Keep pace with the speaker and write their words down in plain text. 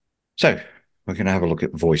So we're going to have a look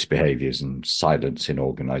at voice behaviors and silence in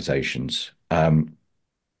organizations.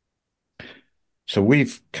 So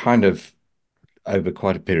we've kind of, over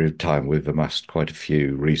quite a period of time, we've amassed quite a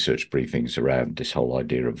few research briefings around this whole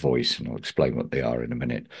idea of voice, and I'll explain what they are in a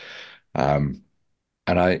minute. Um,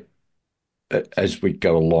 and as we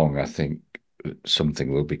go along, I think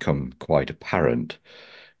something will become quite apparent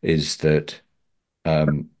is that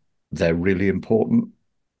um, they're really important,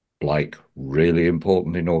 like really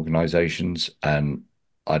important in organizations. And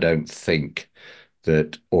I don't think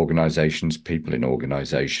that organizations, people in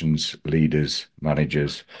organizations, leaders,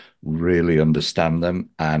 managers really understand them,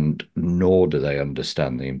 and nor do they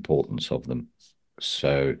understand the importance of them.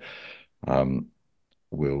 So um,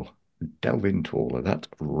 we'll delve into all of that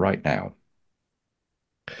right now.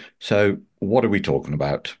 So, what are we talking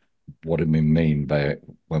about? What do we mean by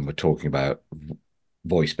when we're talking about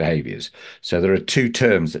voice behaviors? So, there are two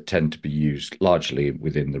terms that tend to be used largely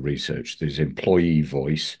within the research. There's employee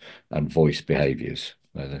voice and voice behaviors.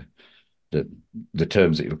 The, the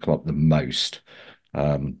terms that will come up the most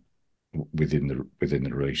um, within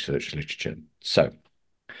the research literature. So,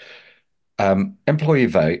 employee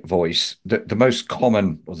voice, the most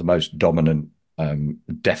common or the most dominant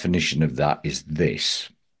definition of that is this.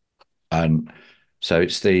 And so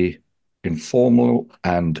it's the informal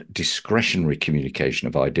and discretionary communication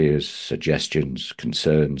of ideas, suggestions,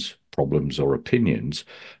 concerns, problems, or opinions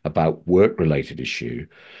about work related issue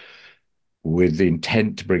with the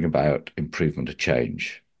intent to bring about improvement or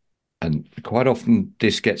change. And quite often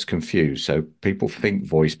this gets confused. So people think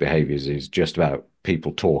voice behaviors is just about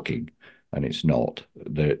people talking, and it's not.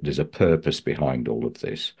 There's a purpose behind all of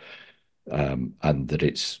this, and that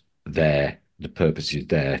it's there. The purpose is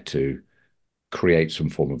there to create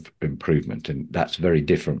some form of improvement. And that's very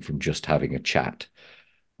different from just having a chat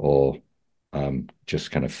or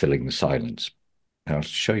just kind of filling the silence. And I'll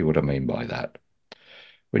show you what I mean by that.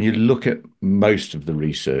 When you look at most of the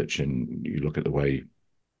research and you look at the way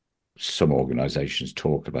some organizations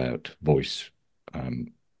talk about voice, um,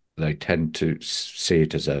 they tend to see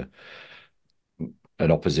it as an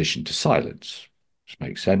opposition to silence, which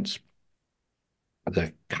makes sense.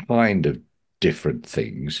 They're kind of different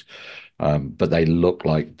things, but they look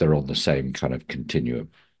like they're on the same kind of continuum.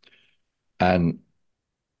 And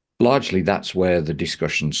largely that's where the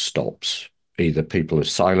discussion stops. Either people are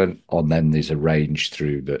silent, or then there's a range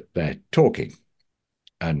through that they're talking,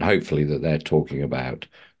 and hopefully that they're talking about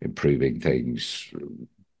improving things,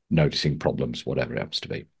 noticing problems, whatever it happens to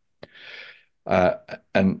be. Uh,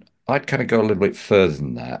 and I'd kind of go a little bit further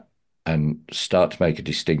than that and start to make a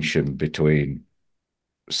distinction between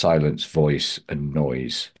silence, voice, and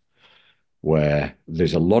noise, where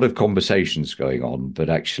there's a lot of conversations going on, but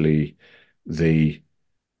actually the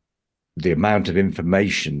the amount of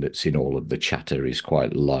information that's in all of the chatter is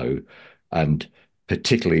quite low, and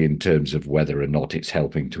particularly in terms of whether or not it's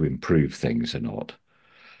helping to improve things or not.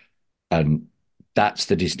 And that's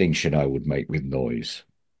the distinction I would make with noise.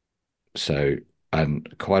 So, and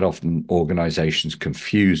quite often organizations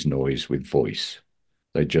confuse noise with voice.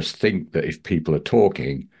 They just think that if people are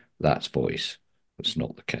talking, that's voice. That's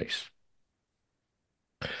not the case.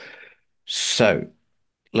 So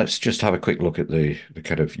let's just have a quick look at the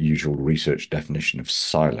kind of usual research definition of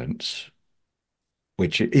silence,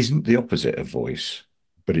 which isn't the opposite of voice,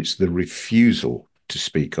 but it's the refusal to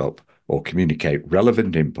speak up or communicate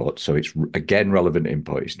relevant input. So it's again relevant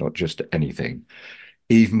input. It's not just anything,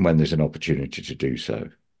 even when there's an opportunity to do so.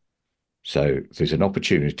 So there's an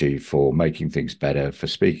opportunity for making things better, for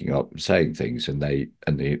speaking up, saying things, and the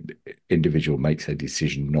individual makes a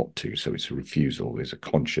decision not to. So it's a refusal. There's a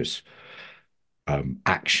conscious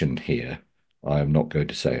action here. I am not going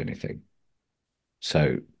to say anything.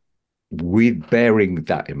 So with bearing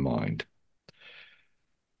that in mind,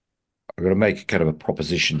 I'm going to make kind of a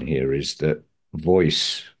proposition here is that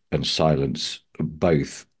voice and silence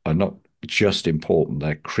both are not just important,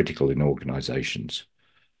 they're critical in organizations.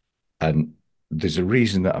 And there's a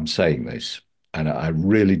reason that I'm saying this. And I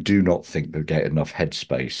really do not think they get enough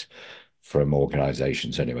headspace from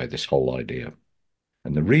organizations anyway, this whole idea.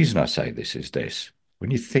 And the reason I say this is this: when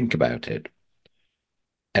you think about it,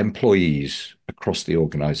 employees across the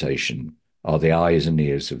organization are the eyes and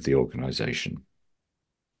ears of the organization.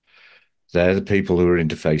 They're the people who are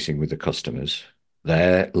interfacing with the customers.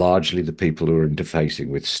 They're largely the people who are interfacing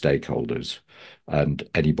with stakeholders and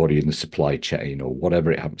anybody in the supply chain or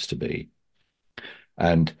whatever it happens to be.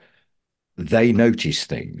 And they notice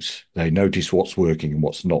things. They notice what's working and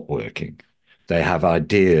what's not working. They have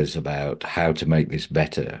ideas about how to make this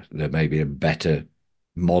better. There may be a better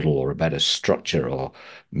model or a better structure, or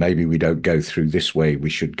maybe we don't go through this way, we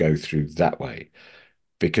should go through that way.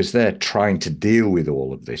 because they're trying to deal with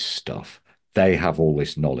all of this stuff. They have all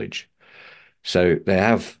this knowledge. So they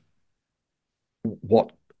have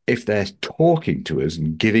what, if they're talking to us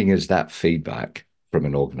and giving us that feedback from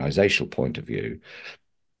an organizational point of view,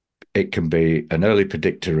 it can be an early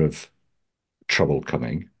predictor of trouble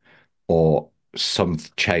coming or some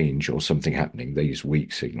change or something happening, these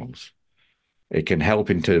weak signals. It can help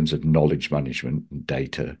in terms of knowledge management and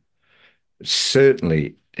data.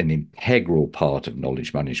 Certainly an integral part of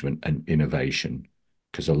knowledge management and innovation,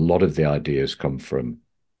 because a lot of the ideas come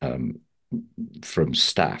um, from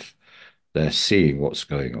staff. They're seeing what's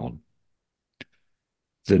going on.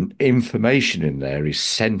 The information in there is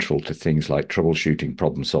central to things like troubleshooting,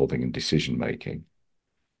 problem solving, and decision making.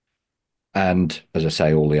 And as I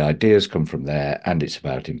say, all the ideas come from there, and it's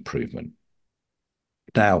about improvement.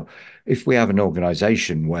 Now, if we have an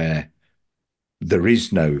organization where there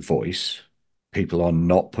is no voice, people are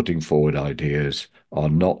not putting forward ideas, are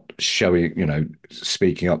not showing,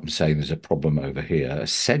 speaking up and saying there's a problem over here,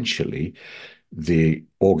 essentially, the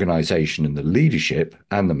organization and the leadership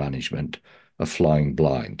and the management are flying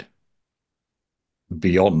blind,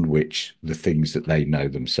 beyond which the things that they know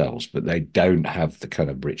themselves, but they don't have the kind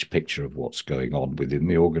of rich picture of what's going on within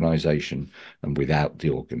the organization and without the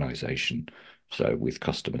organization. So with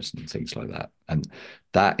customers and things like that. And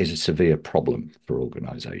that is a severe problem for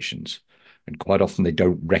organizations. And quite often they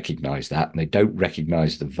don't recognize that, and they don't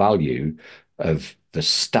recognize the value of the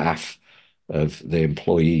staff, of the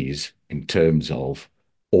employees in terms of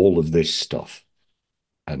all of this stuff.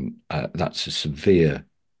 And that's a severe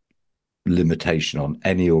limitation on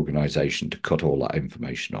any organization to cut all that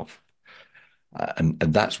information off. And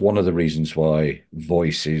that's one of the reasons why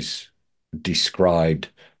voice is described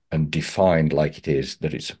and defined like it is,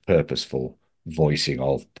 that it's a purposeful voicing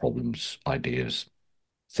of problems, ideas,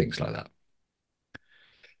 things like that.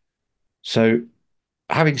 So,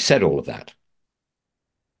 having said all of that,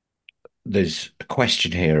 there's a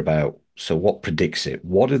question here about, so what predicts it?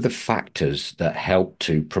 What are the factors that help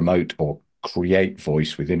to promote or create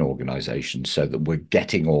voice within organizations so that we're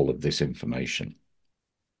getting all of this information?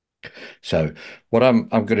 So what I'm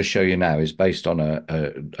going to show you now is based on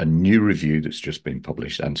a new review that's just been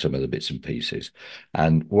published and some of the bits and pieces.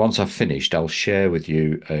 And once I've finished, I'll share with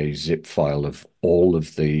you a zip file of all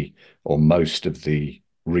of the, or most of the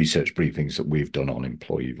research briefings that we've done on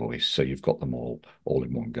employee voice. So you've got them all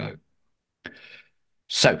in one go.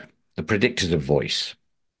 So the predictors of voice.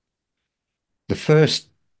 The first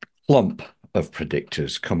clump of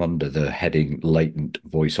predictors come under the heading latent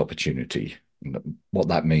voice opportunity. What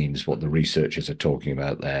that means, what the researchers are talking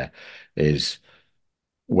about there, is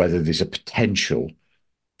whether there's a potential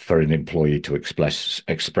for an employee to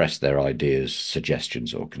express their ideas,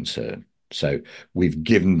 suggestions, or concern. So we've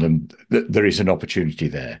given them, there is an opportunity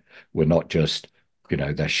there. We're not just,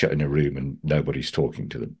 they're shut in a room and nobody's talking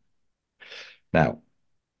to them. Now,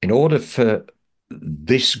 in order for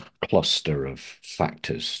this cluster of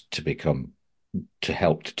factors to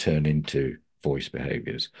help to turn into voice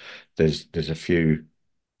behaviors, there's a few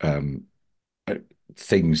um,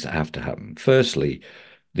 things that have to happen. Firstly,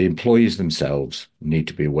 the employees themselves need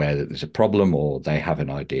to be aware that there's a problem or they have an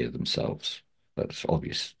idea themselves. That's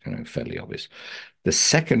obvious, fairly obvious. The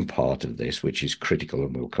second part of this, which is critical,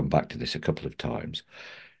 and we'll come back to this a couple of times,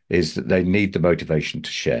 is that they need the motivation to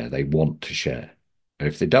share. They want to share. And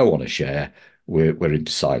if they don't want to share, we're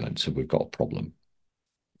into silence and we've got a problem.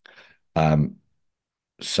 Um,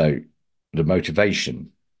 so the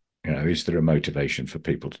motivation, is there a motivation for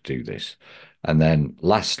people to do this? And then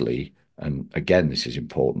lastly, and again, this is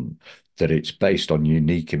important, that it's based on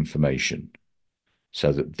unique information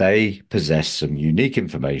so that they possess some unique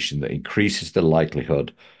information that increases the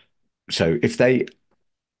likelihood. So if they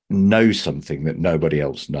know something that nobody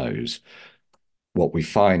else knows, what we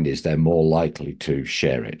find is they're more likely to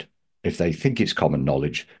share it. If they think it's common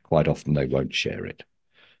knowledge, quite often they won't share it.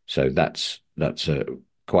 So that's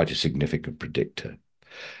quite a significant predictor.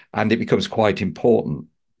 And it becomes quite important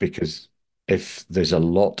because if there's a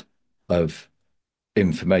lot of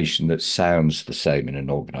information that sounds the same in an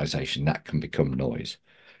organization, that can become noise.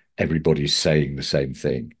 Everybody's saying the same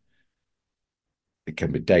thing. It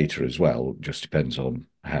can be data as well, just depends on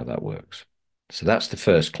how that works. So that's the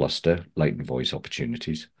first cluster, latent voice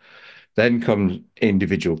opportunities. Then comes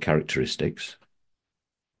individual characteristics.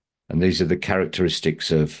 And these are the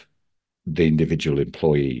characteristics of the individual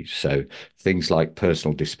employee. So things like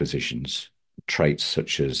personal dispositions, traits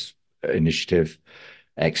such as initiative,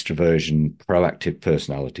 extroversion, proactive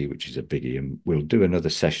personality, which is a biggie. And we'll do another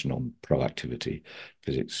session on proactivity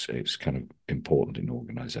because it's kind of important in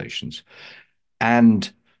organizations. And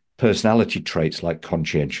personality traits like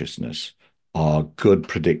conscientiousness, are good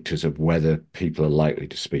predictors of whether people are likely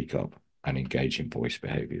to speak up and engage in voice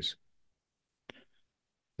behaviors.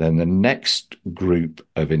 Then the next group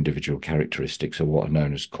of individual characteristics are what are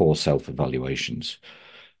known as core self-evaluations.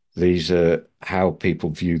 These are how people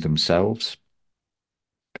view themselves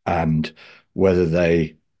and whether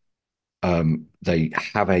they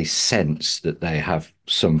have a sense that they have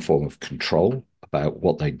some form of control about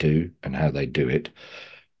what they do and how they do it.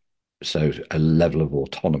 So a level of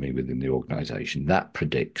autonomy within the organization that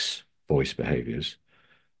predicts voice behaviors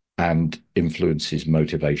and influences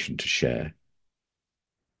motivation to share.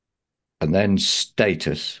 And then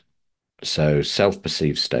status, so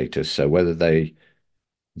self-perceived status, so whether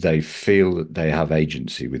they feel that they have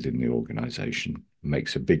agency within the organization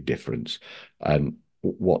makes a big difference. And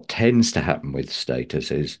what tends to happen with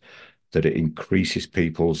status is that it increases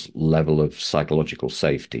people's level of psychological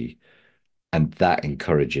safety, and that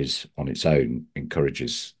encourages on its own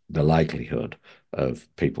encourages the likelihood of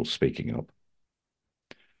people speaking up.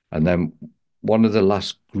 And then one of the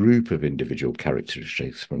last group of individual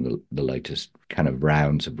characteristics from the latest kind of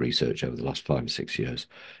rounds of research over the last 5 or 6 years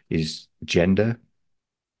is gender.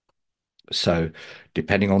 So,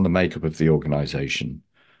 depending on the makeup of the organization,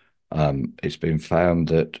 it's been found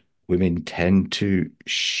that women tend to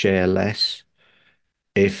share less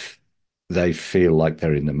if they feel like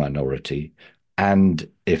they're in the minority and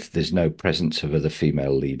if there's no presence of other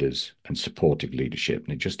female leaders and supportive leadership.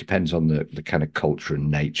 And it just depends on the kind of culture and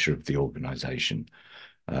nature of the organization.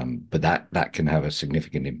 But that can have a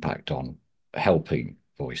significant impact on helping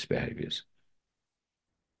voice behaviors.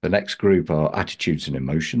 The next group are attitudes and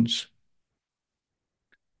emotions.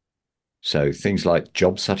 So things like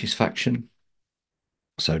job satisfaction.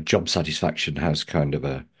 So job satisfaction has kind of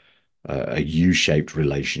a U-shaped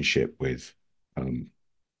relationship with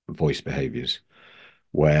voice behaviors,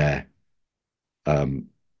 where um,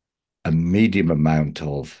 a medium amount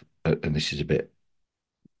of, and this is a bit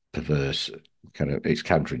perverse, kind of, it's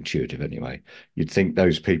counterintuitive anyway. You'd think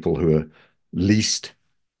those people who are least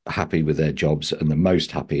happy with their jobs and the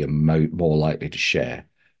most happy are more likely to share.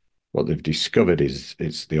 What they've discovered is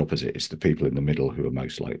it's the opposite. It's the people in the middle who are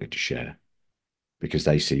most likely to share because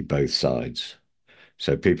they see both sides.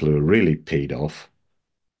 So people who are really peed off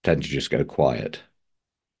tend to just go quiet.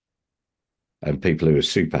 And people who are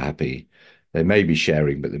super happy, they may be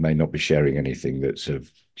sharing, but they may not be sharing anything that's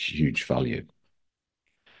of huge value.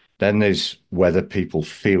 Then there's whether people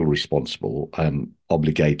feel responsible and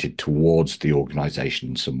obligated towards the organization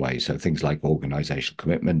in some way. So things like organizational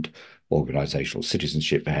commitment, organizational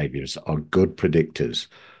citizenship behaviors are good predictors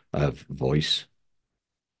of voice.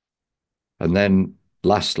 And then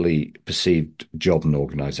lastly, perceived job and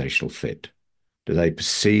organizational fit. Do they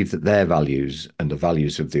perceive that their values and the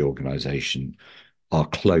values of the organization are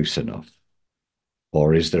close enough?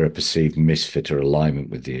 Or is there a perceived misfit or alignment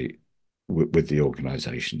with the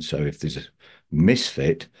organization? So if there's a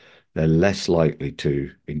misfit, they're less likely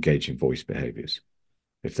to engage in voice behaviors.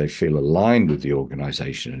 If they feel aligned with the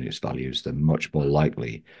organization and its values, they're much more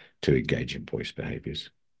likely to engage in voice behaviors.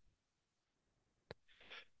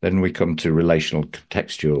 Then we come to relational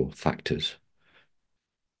contextual factors.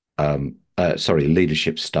 Sorry,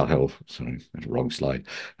 leadership style. Sorry, wrong slide.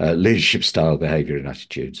 Leadership style, behavior, and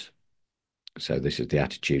attitudes. So this is the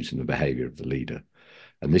attitudes and the behavior of the leader.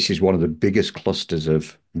 And this is one of the biggest clusters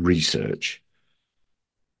of research.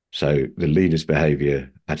 So the leader's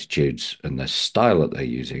behavior, attitudes, and the style that they're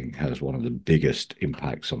using has one of the biggest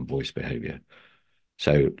impacts on voice behavior.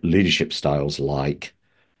 So leadership styles like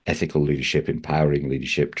ethical leadership, empowering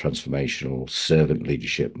leadership, transformational, servant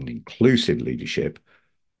leadership, and inclusive leadership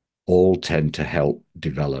all tend to help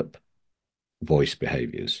develop voice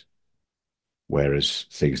behaviors. Whereas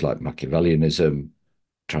things like Machiavellianism,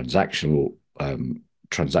 transactional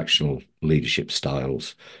transactional leadership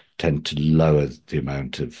styles tend to lower the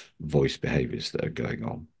amount of voice behaviors that are going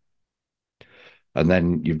on. And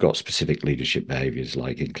then you've got specific leadership behaviors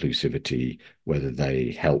like inclusivity, whether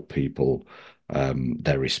they help people,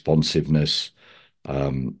 their responsiveness,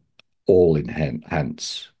 um, all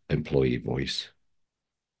enhance employee voice.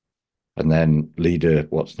 And then leader,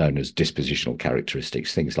 what's known as dispositional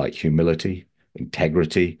characteristics, things like humility,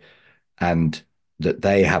 integrity, and that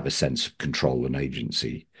they have a sense of control and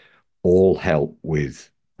agency, all help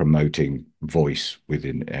with promoting voice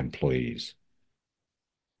within employees.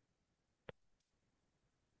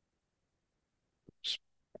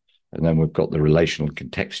 And then we've got the relational and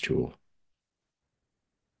contextual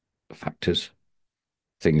factors,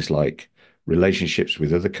 things like relationships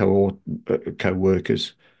with other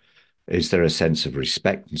co-workers. Is there a sense of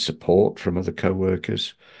respect and support from other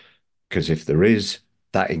co-workers? Because if there is,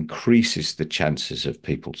 that increases the chances of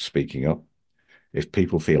people speaking up. If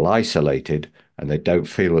people feel isolated and they don't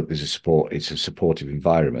feel that there's a support, it's a supportive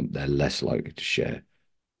environment, they're less likely to share,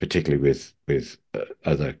 particularly with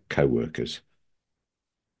other co-workers.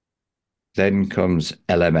 Then comes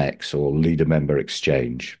LMX, or leader member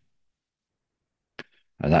exchange,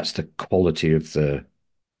 and that's the quality of the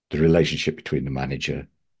relationship between the manager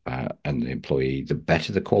and the employee. The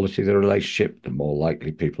better the quality of the relationship, the more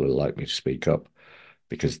likely people are likely to speak up,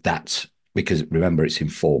 because that's because remember, it's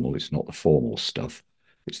informal, it's not the formal stuff,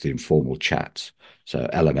 it's the informal chats. So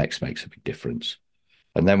LMX makes a big difference.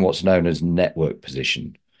 And then what's known as network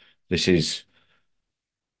position. This is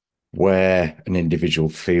where an individual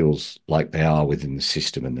feels like they are within the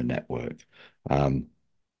system and the network, um,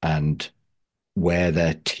 and where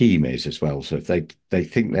their team is as well. So if they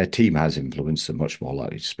think their team has influence, they're much more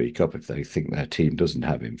likely to speak up. If they think their team doesn't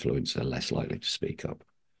have influence, they're less likely to speak up.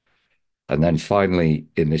 And then finally,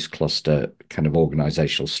 in this cluster, kind of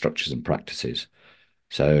organizational structures and practices.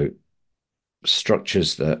 So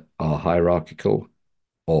structures that are hierarchical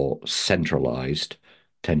or centralized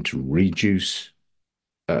tend to reduce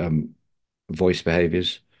um, voice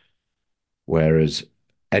behaviors, whereas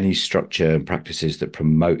any structure and practices that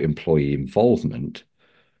promote employee involvement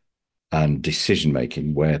and decision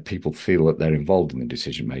making, where people feel that they're involved in the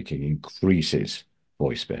decision making, increases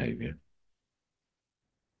voice behavior.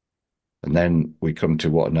 And then we come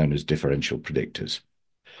to what are known as differential predictors.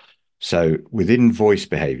 So within voice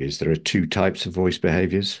behaviors, there are two types of voice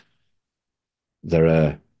behaviors. There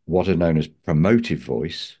are what are known as promotive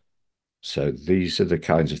voice. So these are the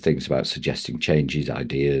kinds of things about suggesting changes,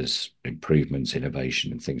 ideas, improvements,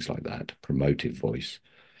 innovation, and things like that. Promotive voice.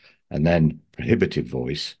 And then prohibitive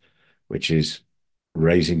voice, which is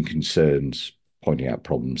raising concerns, pointing out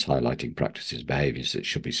problems, highlighting practices, behaviors that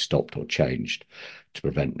should be stopped or changed to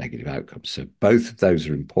prevent negative outcomes. So both of those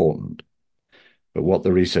are important. But what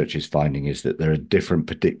the research is finding is that there are different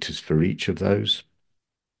predictors for each of those.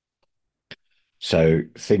 So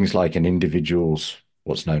things like an individual's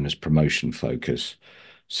what's known as promotion focus.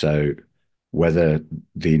 So whether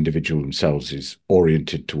the individual themselves is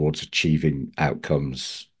oriented towards achieving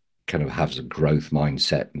outcomes, kind of has a growth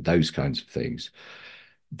mindset and those kinds of things,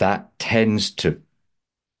 that tends to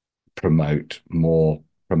promote more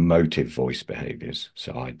promotive voice behaviors,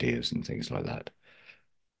 so ideas and things like that.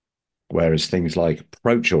 Whereas things like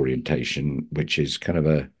approach orientation, which is kind of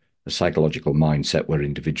a psychological mindset where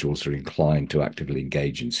individuals are inclined to actively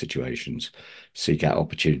engage in situations, seek out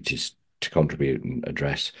opportunities to contribute and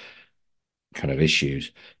address kind of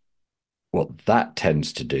issues. What that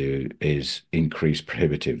tends to do is increase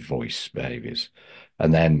prohibitive voice behaviors,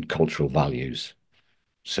 and then cultural values.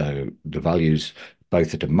 So the values,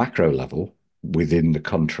 both at a macro level within the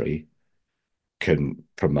country, can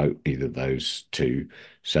promote either of those two.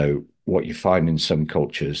 So what you find in some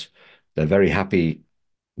cultures, they're very happy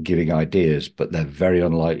giving ideas, but they're very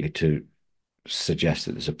unlikely to suggest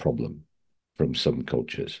that there's a problem from some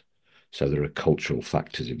cultures. So there are cultural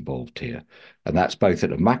factors involved here. And that's both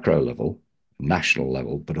at a macro level, national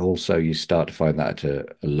level, but also you start to find that at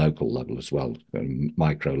a local level as well, a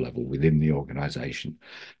micro level within the organization.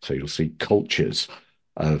 So you'll see cultures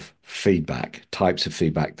of feedback, types of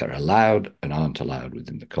feedback that are allowed and aren't allowed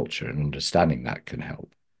within the culture, and understanding that can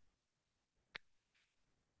help.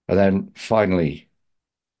 And then finally,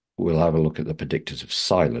 we'll have a look at the predictors of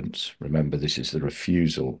silence. Remember, this is the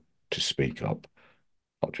refusal to speak up,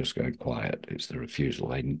 not just going quiet. It's the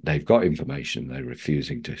refusal. They've got information, they're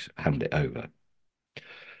refusing to hand it over.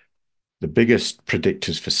 The biggest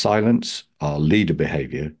predictors for silence are leader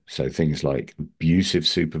behavior. So things like abusive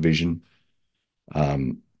supervision.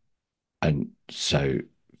 Um, and so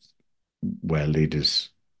where leaders,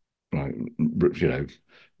 like, you know,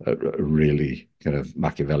 are really kind of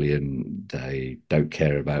Machiavellian, they don't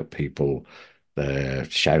care about people, they're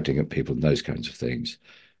shouting at people and those kinds of things,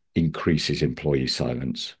 increases employee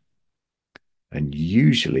silence. And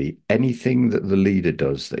usually anything that the leader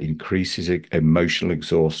does that increases emotional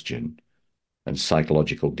exhaustion and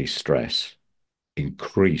psychological distress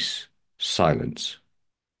increase silence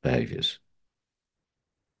behaviors.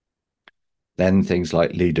 Then things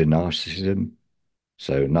like leader narcissism.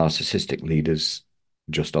 So narcissistic leaders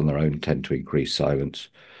just on their own tend to increase silence.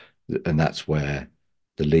 And that's where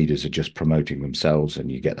the leaders are just promoting themselves,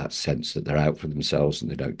 and you get that sense that they're out for themselves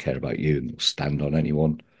and they don't care about you and they'll stand on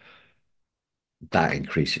anyone. That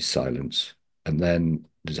increases silence. And then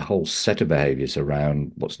there's a whole set of behaviors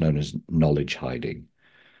around what's known as knowledge hiding,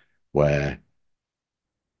 where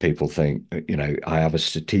people think, I have a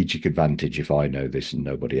strategic advantage if I know this and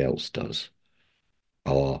nobody else does,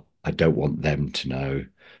 or I don't want them to know.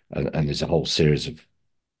 And there's a whole series of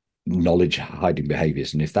knowledge hiding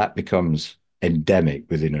behaviors. And if that becomes endemic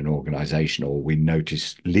within an organization, or we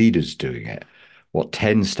notice leaders doing it, what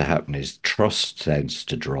tends to happen is trust tends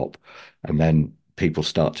to drop, and then people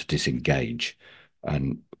start to disengage.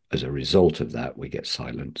 And as a result of that, we get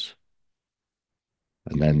silence.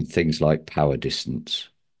 And then things like power distance.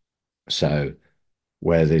 So,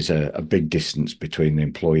 where there's a big distance between the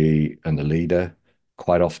employee and the leader,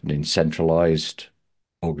 quite often in centralized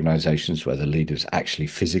organizations where the leader's actually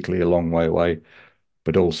physically a long way away,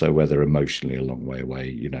 but also where they're emotionally a long way away.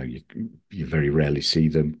 You very rarely see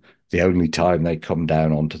them. The only time they come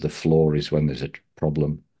down onto the floor is when there's a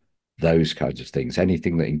problem. Those kinds of things.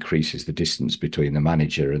 Anything that increases the distance between the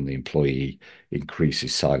manager and the employee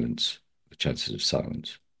increases silence, the chances of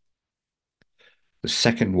silence. The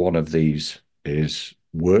second one of these is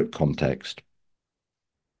work context.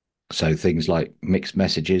 So things like mixed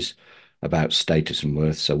messages about status and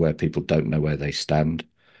worth, so where people don't know where they stand,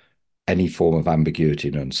 any form of ambiguity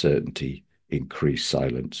and uncertainty increase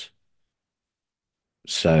silence.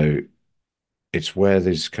 So it's where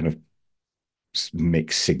there's kind of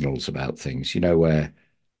mixed signals about things, where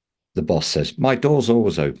the boss says, my door's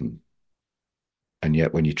always open. And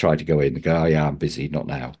yet when you try to go in, they go, oh, yeah, I'm busy, not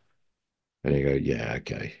now. And you go, yeah,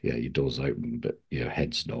 okay, yeah, your door's open, but your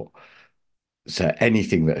head's not. So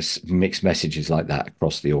anything that's mixed messages like that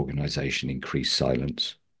across the organization increase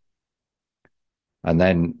silence. And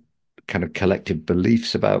then kind of collective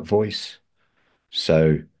beliefs about voice.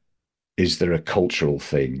 So is there a cultural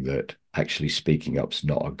thing that actually speaking up's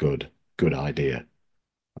not a good idea?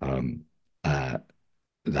 Um, uh,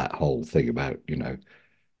 that whole thing about,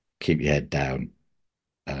 keep your head down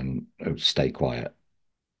and stay quiet.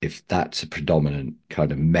 If that's a predominant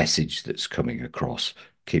kind of message that's coming across,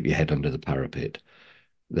 keep your head under the parapet,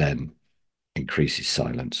 then increases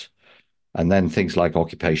silence. And then things like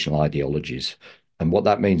occupational ideologies. And what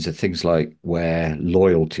that means are things like where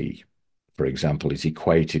loyalty, for example, is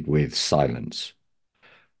equated with silence,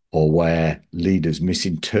 or where leaders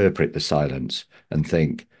misinterpret the silence and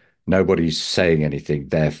think nobody's saying anything,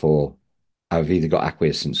 therefore I've either got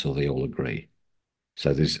acquiescence or they all agree.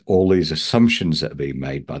 So there's all these assumptions that are being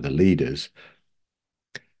made by the leaders.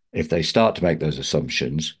 If they start to make those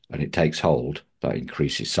assumptions and it takes hold, that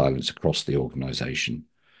increases silence across the organization.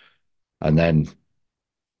 And then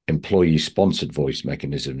employee sponsored voice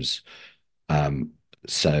mechanisms. Um,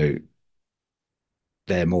 so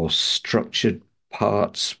they're more structured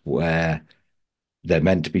parts where they're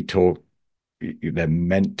meant to be talk they're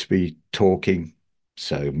meant to be talking,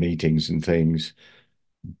 so meetings and things,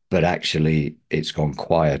 but actually it's gone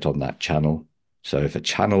quiet on that channel. So if a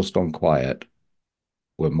channel's gone quiet,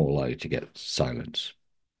 we're more likely to get silence.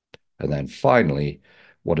 And then finally,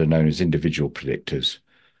 what are known as individual predictors,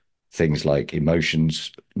 things like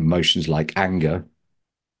emotions like anger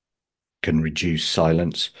can reduce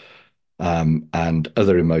silence, and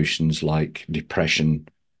other emotions like depression,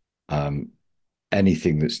 um,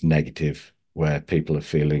 anything that's negative, where people are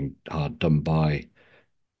feeling hard done by,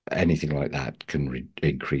 anything like that can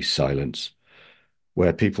increase silence.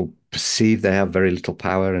 Where people perceive they have very little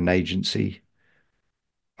power and agency,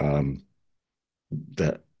 um,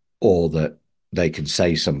 that or that they can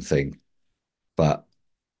say something, but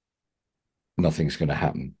nothing's going to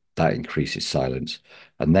happen. That increases silence.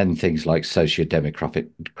 And then things like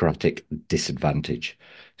socio-democratic disadvantage.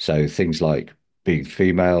 So things like being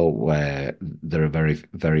female, where there are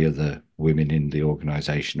very other women in the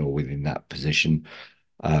organization or within that position,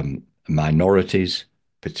 minorities,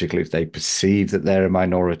 particularly if they perceive that they're a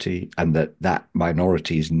minority and that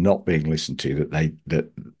minority is not being listened to,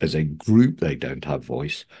 that as a group they don't have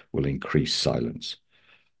voice, will increase silence.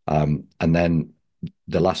 And then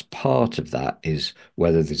the last part of that is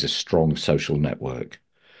whether there's a strong social network.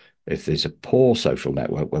 If there's a poor social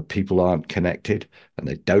network where people aren't connected and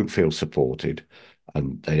they don't feel supported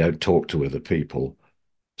and they don't talk to other people,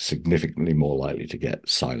 significantly more likely to get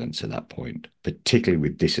silence at that point, particularly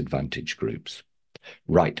with disadvantaged groups.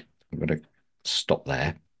 Right, I'm going to stop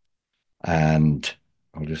there and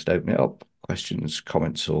I'll just open it up. Questions,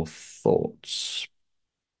 comments, or thoughts?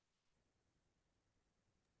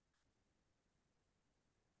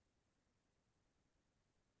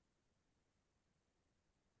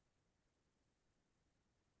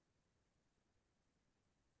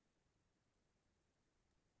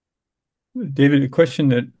 David, a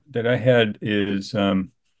question that I had is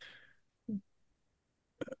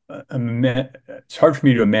it's hard for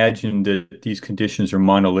me to imagine that these conditions are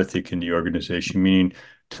monolithic in the organization, meaning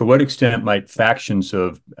to what extent might factions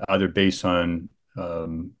of either based on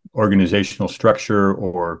organizational structure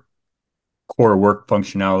or core work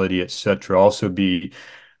functionality, et cetera, also be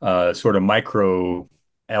sort of micro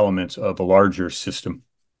elements of a larger system?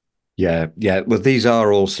 Yeah, yeah. Well, these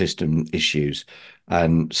are all system issues.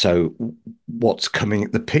 And so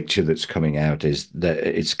the picture that's coming out is that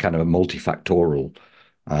it's kind of a multifactorial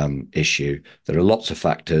issue. There are lots of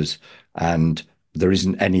factors, and there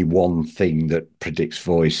isn't any one thing that predicts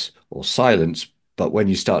voice or silence. But when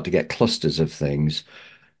you start to get clusters of things,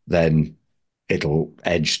 then it'll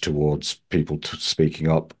edge towards people speaking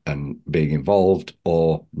up and being involved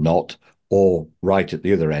or not, or right at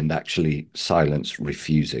the other end, actually silence,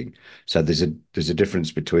 refusing. So there's a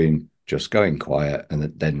difference between just going quiet and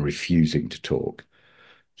then refusing to talk.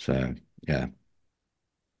 So yeah,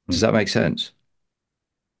 does Hmm. that make sense?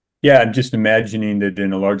 Yeah, I'm just imagining that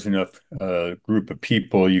in a large enough group of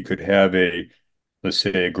people, you could have let's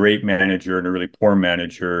say, a great manager and a really poor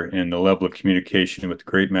manager, and the level of communication with the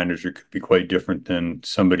great manager could be quite different than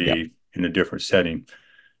Yeah, somebody in a different setting,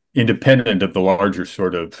 independent of the larger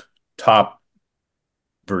sort of top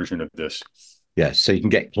version of this. yeah. So you can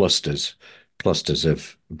get clusters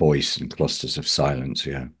of voice and clusters of silence.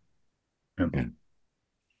 Yeah, Yeah. yeah,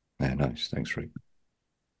 yeah. Nice. Thanks, Rick.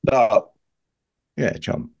 Doc, Yeah,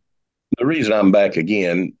 John. the reason I'm back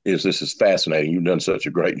again is this is fascinating. You've done such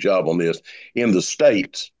a great job on this. In the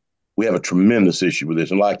States, we have a tremendous issue with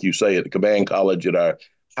this. And like you say, at the command college, at our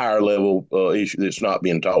higher level issue that's not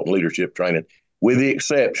being taught in leadership training, with the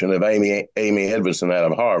exception of Amy Edmondson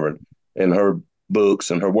out of Harvard and her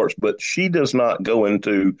books and her works, but she does not go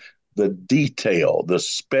into the detail, the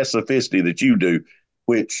specificity that you do,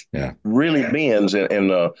 which Yeah. really bends.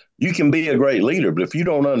 And you can be a great leader, but if you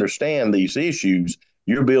don't understand these issues,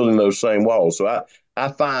 you're building those same walls. So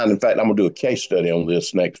I find, in fact, I'm going to do a case study on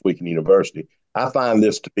this next week in university. I find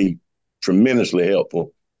this to be tremendously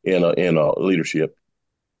helpful in a leadership.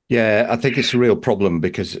 Yeah, I think it's a real problem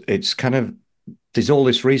because it's kind of there's all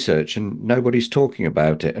this research and nobody's talking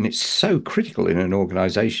about it, and it's so critical in an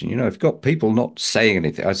organization. If you've got people not saying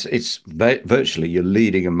anything, it's virtually you're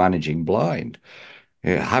leading and managing blind.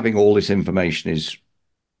 Having all this information is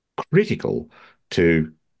critical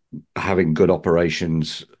to having good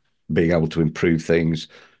operations, being able to improve things,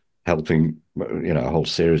 helping a whole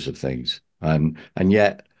series of things, and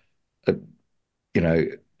yet uh, you know,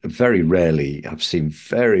 very rarely I've seen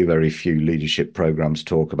very few leadership programs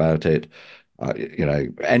talk about it.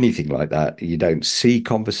 Anything like that. You don't see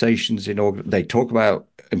conversations they talk about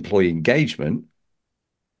employee engagement,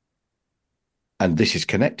 and this is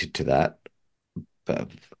connected to that. But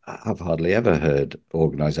I've hardly ever heard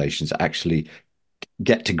organizations actually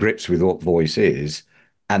get to grips with what voice is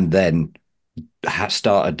and then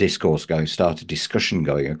start a discourse going, start a discussion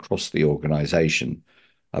going across the organization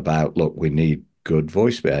about, look, we need good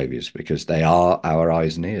voice behaviors because they are our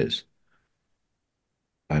eyes and ears.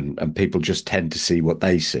 And people just tend to see what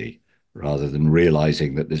they see rather than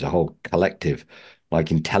realizing that there's a whole collective, like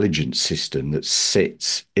intelligence system that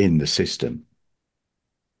sits in the system.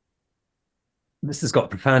 This has got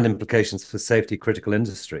profound implications for safety critical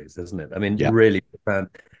industries, doesn't it? I mean, Yeah. really profound.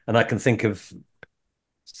 And I can think of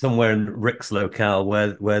somewhere in Rick's locale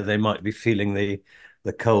where they might be feeling the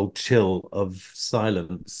cold chill of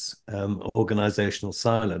silence, organizational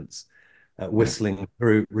silence, Yeah. whistling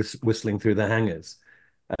through the hangars.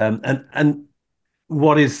 And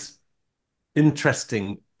what is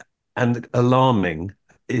interesting and alarming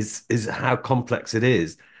is how complex it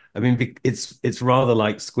is. I mean, it's rather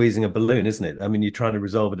like squeezing a balloon, isn't it? I mean, you're trying to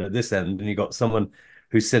resolve it at this end, and you've got someone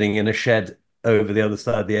who's sitting in a shed over the other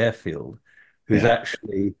side of the airfield, who's Yeah.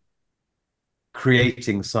 actually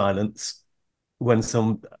creating silence when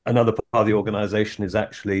another part of the organization is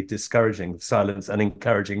actually discouraging silence and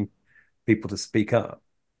encouraging people to speak up.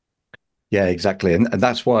 Yeah, exactly. And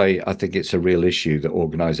that's why I think it's a real issue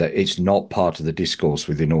that it's not part of the discourse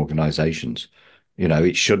within organizations.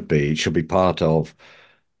 It should be part of,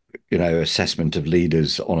 assessment of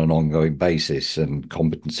leaders on an ongoing basis and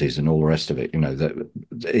competencies and all the rest of it. That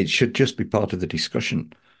it should just be part of the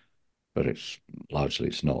discussion, but it's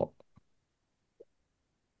not.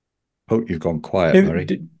 Oh, you've gone quiet,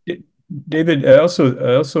 Murray. David, I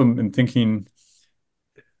also am thinking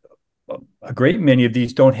a great many of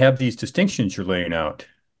these don't have these distinctions you're laying out.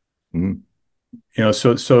 Mm,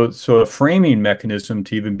 So a framing mechanism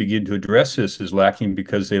to even begin to address this is lacking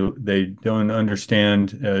because they don't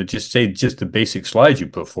understand. Just the basic slides you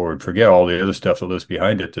put forward. Forget all the other stuff that lives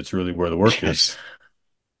behind it. That's really where the work is. yes.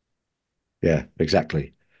 Yeah,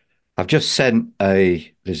 exactly. I've just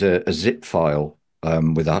there's a zip file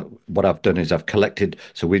with what I've done is I've collected.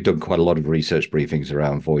 So we've done quite a lot of research briefings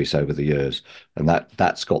around voice over the years, and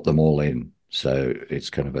that's got them all in. So it's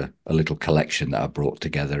kind of a little collection that I brought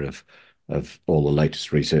together of all the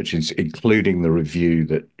latest research, including the review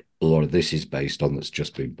that a lot of this is based on that's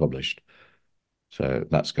just been published. So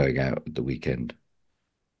that's going out at the weekend.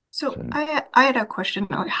 So So I had a question.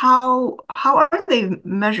 Like, how are they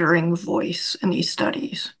measuring voice in these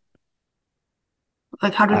studies?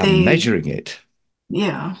 Like how do I'm they, measuring it.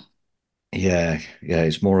 yeah. Yeah,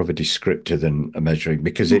 it's more of a descriptor than a measuring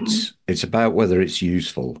because Hmm. it's about whether it's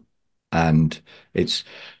useful, and it's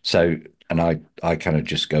so. And I kind of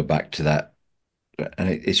just go back to that, and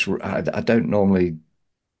I don't normally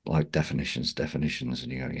like definitions,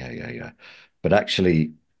 and you go yeah, but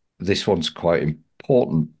actually this one's quite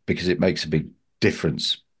important because it makes a big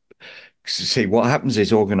difference. See, what happens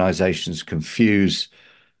is organizations confuse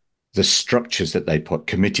the structures that they put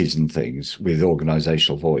committees and things with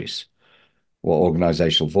organizational voice. What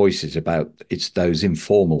organizational voice is about, it's those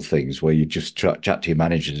informal things where you just chat to your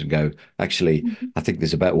managers and go, actually, I think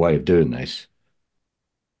there's a better way of doing this,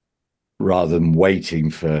 rather than waiting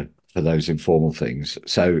for those informal things.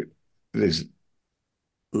 So there's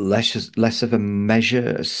less of a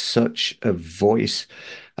measure as such of voice.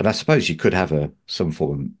 And I suppose you could have a some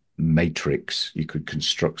form of matrix. You could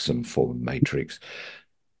construct some form of matrix.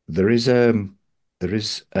 There is an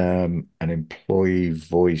employee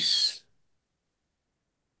voice.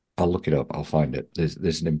 I'll look it up. I'll find it.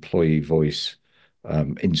 There's an employee voice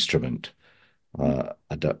instrument. I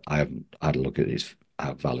haven't had a look at it,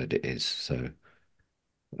 how valid it is. So,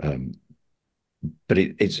 um, but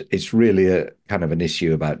it's really a kind of an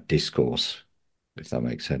issue about discourse, if that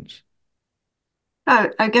makes sense.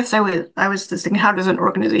 I guess I was just thinking, how does an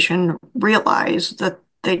organization realize that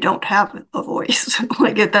they don't have a voice?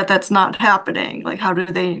 Like that's not happening. Like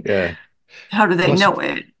Yeah. how do they Well, know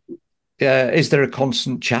it? yeah. Is there a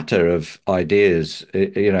constant chatter of ideas?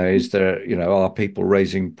 Is there, are people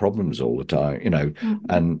raising problems all the time? Mhm.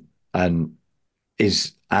 And and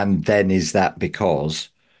and then is that because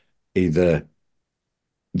either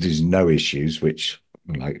there's no issues, which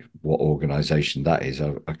like what organization that is,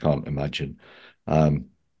 I can't imagine. Um,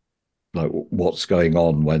 like what's going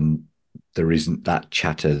on when there isn't that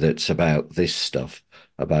chatter that's about this stuff,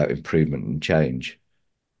 about improvement and change.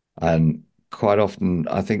 And quite often,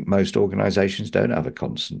 I think most organizations don't have a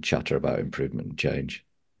constant chatter about improvement and change.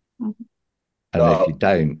 And if Uh, you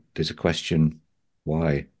don't, there's a question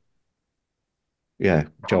why? Yeah,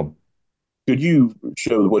 John. could you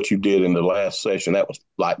show what you did in the last session? That was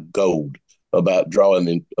like gold about drawing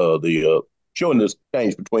the showing this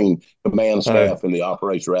change between command Oh, staff and the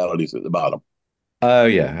operationalities at the bottom. oh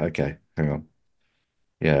yeah. Okay. Hang on.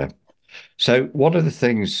 Yeah. So one of the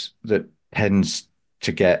things that tends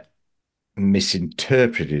to get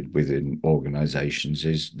misinterpreted within organizations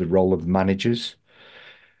is the role of managers.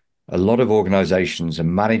 A lot of organizations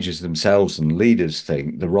and managers themselves and leaders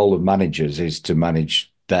think the role of managers is to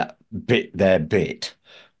manage their bit,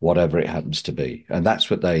 whatever it happens to be. And that's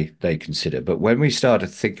what they consider. But when we start to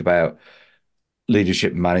think about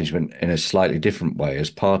leadership management in a slightly different way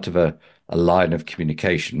as part of a line of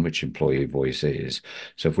communication, which employee voice is.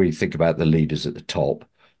 So if we think about the leaders at the top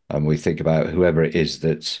and we think about whoever it is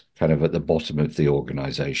that's kind of at the bottom of the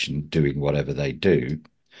organization doing whatever they do,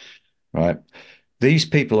 right? These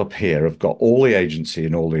people up here have got all the agency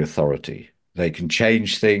and all the authority. They can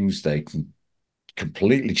change things, they can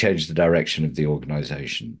completely change the direction of the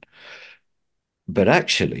organization. But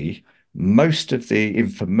actually, most of the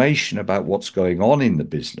information about what's going on in the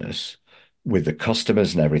business with the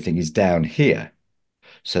customers and everything is down here.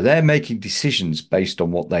 So they're making decisions based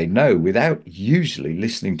on what they know without usually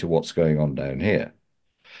listening to what's going on down here.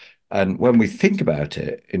 And when we think about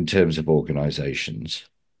it in terms of organizations,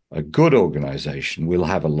 a good organization will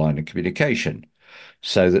have a line of communication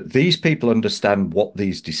so that these people understand what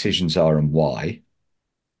these decisions are and why,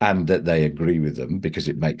 and that they agree with them because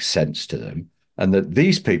it makes sense to them, and that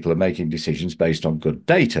these people are making decisions based on good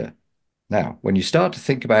data. Now, when you start to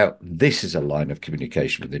think about this as a line of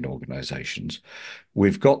communication within organizations,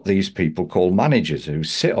 we've got these people called managers who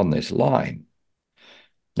sit on this line.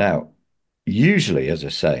 Now, usually, as I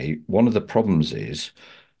say, one of the problems is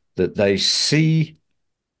that they see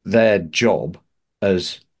their job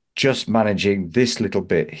as just managing this little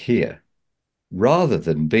bit here, rather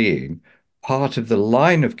than being part of the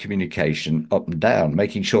line of communication up and down,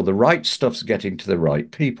 making sure the right stuff's getting to the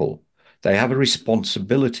right people. They have a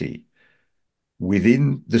responsibility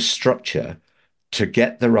within the structure to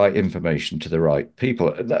get the right information to the right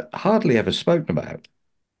people. That hardly ever spoken about.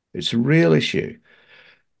 It's a real issue,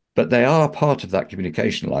 but they are part of that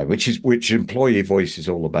communication line, which employee voice is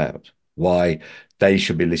all about. Why they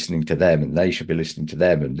should be listening to them and they should be listening to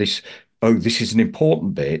them. And this is an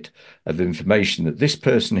important bit of information that this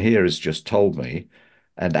person here has just told me.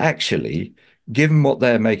 And actually, given what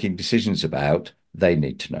they're making decisions about, they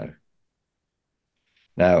need to know.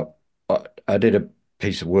 Now, I did a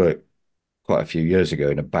piece of work quite a few years ago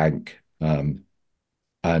in a bank,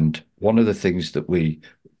 and one of the things that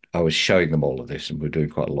I was showing them all of this, and we're doing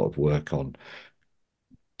quite a lot of work on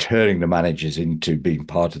turning the managers into being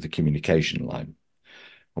part of the communication line.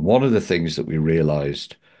 And one of the things that we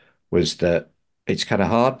realized was that it's kind of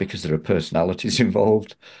hard because there are personalities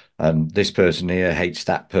involved. And this person here hates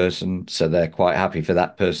that person. So they're quite happy for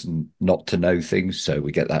that person not to know things. So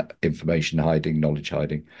we get that information hiding, knowledge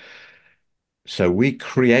hiding. So we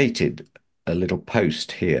created a little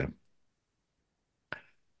post here,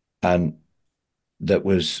 and that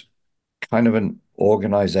was kind of an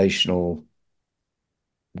organizational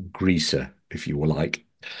greaser, if you will like.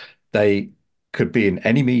 They could be in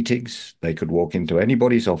any meetings, they could walk into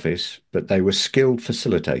anybody's office, but they were skilled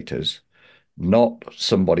facilitators, not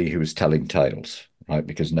somebody who was telling tales, right?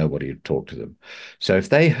 Because nobody had talked to them. So if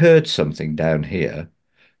they heard something down here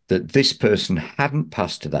that this person hadn't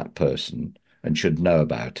passed to that person and should know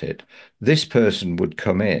about it, this person would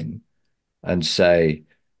come in and say,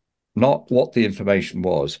 not what the information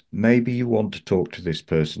was, maybe you want to talk to this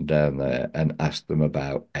person down there and ask them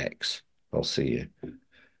about X. I'll see you.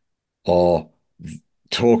 Or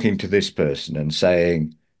talking to this person and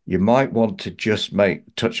saying, you might want to just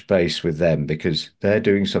make touch base with them because they're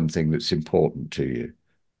doing something that's important to you.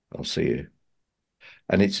 I'll see you.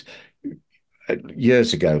 And it's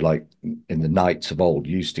years ago, like in the knights of old,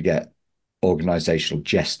 you used to get organizational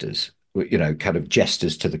jesters, kind of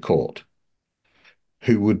jesters to the court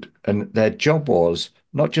who would, and their job was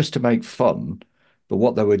not just to make fun, but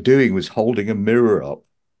what they were doing was holding a mirror up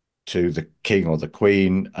to the king or the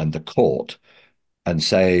queen and the court and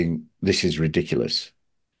saying, this is ridiculous.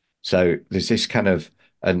 So there's this kind of,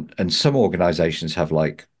 and some organizations have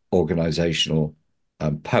like organizational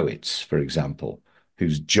poets, for example,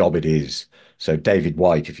 whose job it is. So David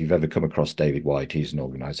White, if you've ever come across David White, he's an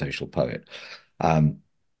organizational poet. Um,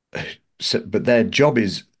 but their job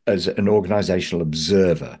is as an organizational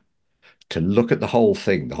observer to look at the whole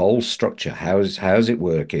thing, the whole structure, how's it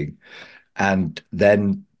working, and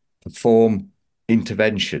then perform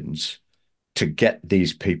interventions to get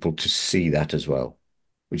these people to see that as well,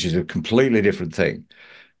 which is a completely different thing.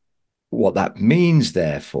 What that means,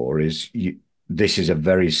 therefore, is this is a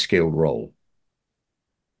very skilled role,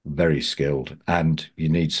 very skilled, and you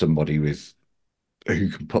need somebody with who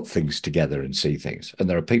can put things together and see things. And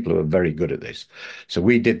there are people who are very good at this. So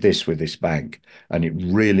we did this with this bank, and it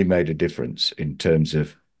really made a difference in terms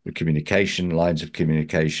of the communication, lines of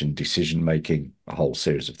communication, decision making, a whole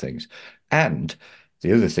series of things. And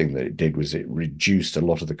the other thing that it did was it reduced a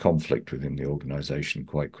lot of the conflict within the organization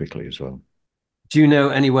quite quickly as well. Do you know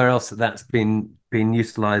anywhere else that that's been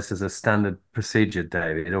utilized as a standard procedure,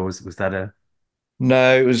 David, or was that a?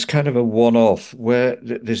 No, it was kind of a one-off where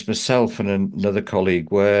there's myself and another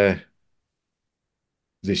colleague where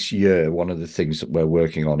this year, one of the things that we're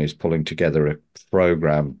working on is pulling together a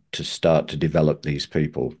program to start to develop these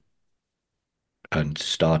people and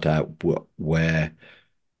start out where,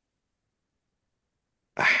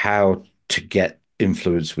 how to get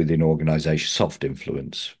influence within organization, soft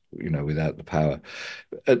influence, without the power.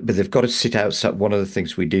 But they've got to sit outside. One of the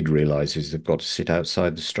things we did realize is they've got to sit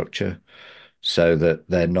outside the structure so that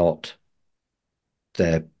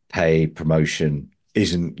their pay promotion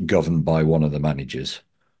isn't governed by one of the managers.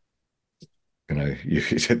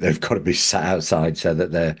 They've got to be sat outside so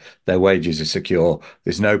that their wages are secure.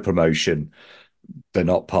 There's no promotion. They're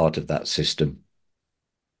not part of that system.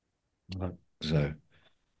 Right. So,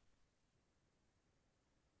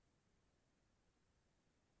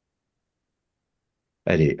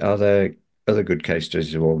 Eddie, are there other good case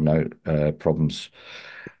studies of all no problems?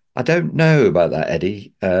 I don't know about that,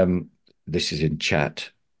 Eddie. This is in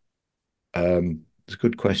chat. It's a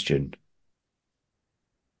good question.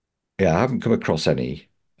 Yeah, I haven't come across any,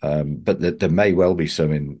 but there may well be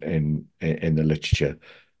some in the literature.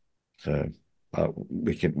 So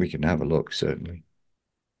we can have a look, certainly.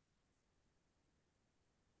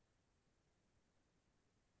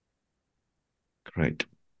 Great.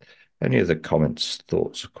 Any other comments,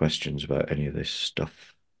 thoughts, or questions about any of this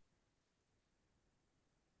stuff?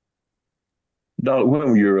 Don, when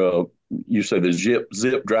will you say the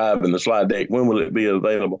zip drive and the slide deck, when will it be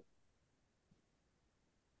available?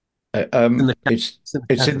 In the chat.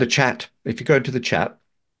 It's in the chat. If you go into the chat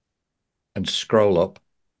and scroll up,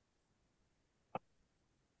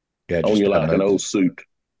 yeah, On just you down like an there. old suit.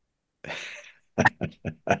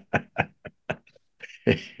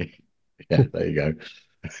 Yeah, there you go.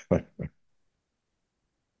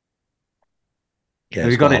 Yeah, Have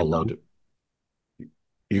it's you got got a it, whole load John? of.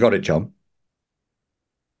 You got it, John?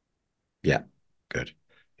 Yeah, good.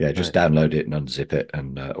 Yeah, just Right. download it and unzip it,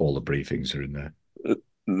 and all the briefings are in there.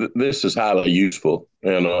 This is highly useful,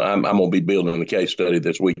 and I'm going to be building a case study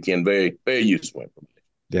this weekend. Very, very useful information.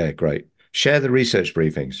 Yeah, great. Share the research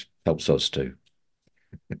briefings. Helps us too.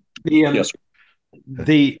 The Yes,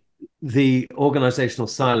 the the organizational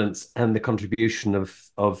silence and the contribution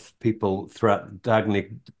of people diagonally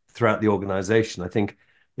throughout the organization, I think,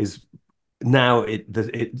 is now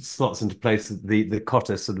it slots into place the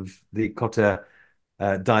Kotter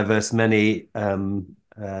diverse many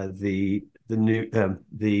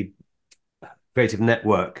the creative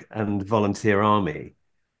network and volunteer army.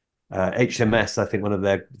 HMS, I think one of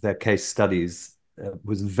their case studies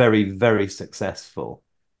was very successful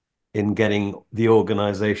in getting the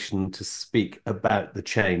organization to speak about the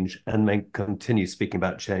change and continue speaking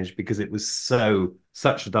about change because it was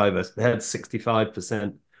such a diverse. They had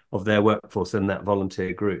 65% of their workforce in that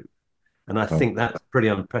volunteer group, and I Oh, think that's pretty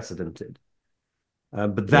unprecedented.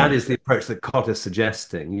 But that yeah. is the approach that Cott is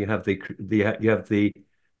suggesting. You have the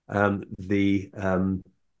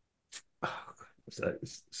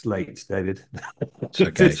it's late, David. It's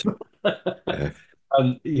okay. Yeah.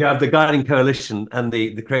 You have the guiding coalition and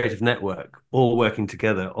the creative network all working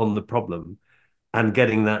together on the problem and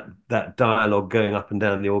getting that dialogue going up and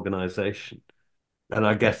down the organization. And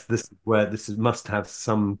I Yeah. guess this is where must have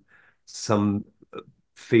some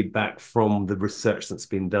feedback from the research that's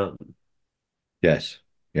been done. Yes.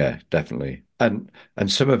 Yeah, definitely. And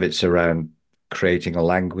some of it's around creating a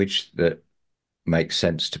language that makes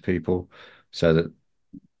sense to people so that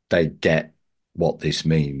they get what this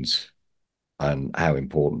means and how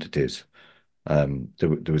important it is.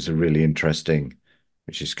 There was a really interesting,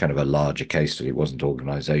 which is kind of a larger case study. It wasn't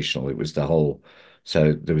organizational. It was the whole.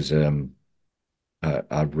 So there was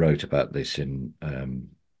I wrote about this in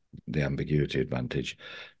the ambiguity advantage.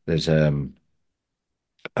 There's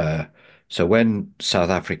uh, so when South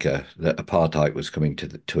Africa, the apartheid was coming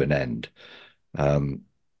to an end, um,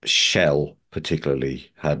 Shell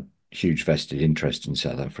particularly had huge vested interest in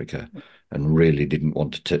South Africa and really didn't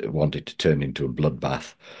want it to turn into a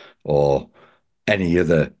bloodbath or any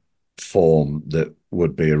other form that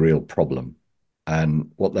would be a real problem.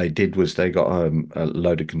 And what they did was they got a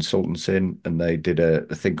load of consultants in and they did a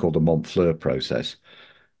thing called the Montfleur process,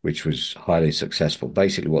 which was highly successful.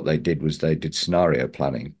 Basically, what they did was they did scenario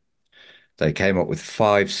planning. They came up with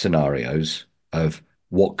 5 scenarios of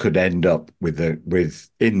what could end up with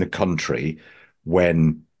in the country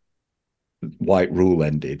when white rule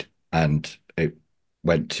ended and it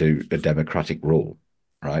went to a democratic rule,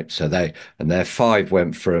 right? So their 5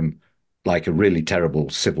 went from like a really terrible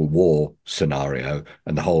civil war scenario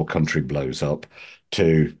and the whole country blows up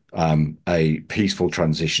to a peaceful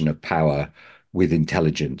transition of power with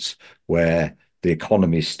intelligence where the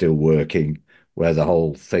economy is still working, where the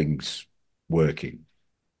whole thing's working.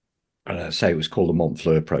 And I say it was called the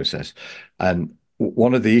Montfleur process. And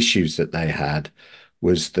one of the issues that they had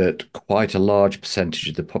was that quite a large percentage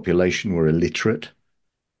of the population were illiterate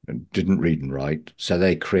and didn't read and write. So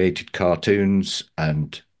they created cartoons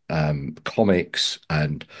and comics.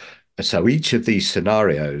 And so each of these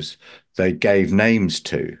scenarios they gave names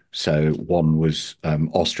to. So one was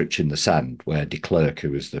Ostrich in the Sand, where de Klerk,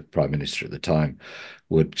 who was the prime minister at the time,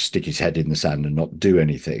 would stick his head in the sand and not do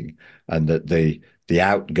anything. And that the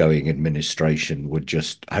outgoing administration would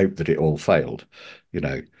just hope that it all failed, you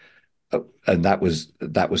know. And that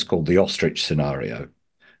was called the ostrich scenario.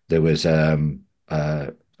 There was a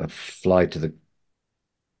fly to the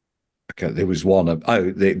okay, there was one of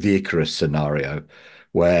the Icarus scenario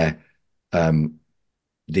where um,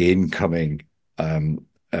 the incoming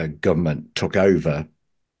government took over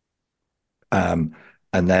um,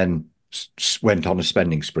 and then went on a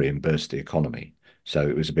spending spree and burst the economy. So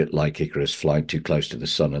it was a bit like Icarus flying too close to the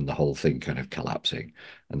sun and the whole thing kind of collapsing.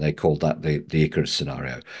 And they called that the Icarus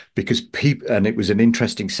scenario because people, and it was an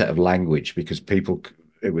interesting set of language because people,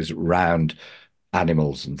 it was around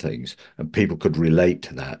animals and things, and people could relate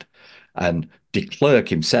to that. And de Klerk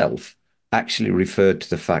himself actually referred to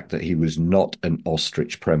the fact that he was not an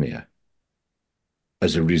ostrich premier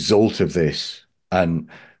as a result of this, and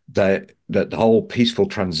that the whole peaceful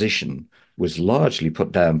transition was largely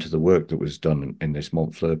put down to the work that was done in this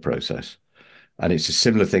Montfleur process. And it's a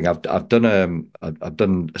similar thing. I've done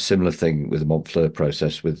a similar thing with the Montfleur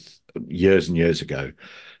process with years and years ago.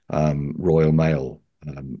 Royal Mail.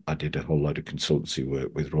 I did a whole load of consultancy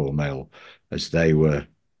work with Royal Mail as they were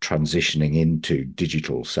transitioning into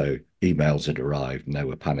digital. So emails had arrived and they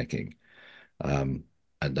were panicking. Um,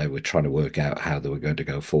 and they were trying to work out how they were going to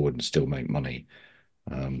go forward and still make money.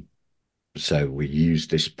 Um, So we use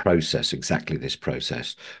this process, exactly this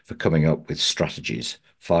process, for coming up with strategies,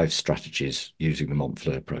 5 strategies using the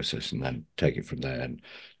Montfleur process, and then take it from there. And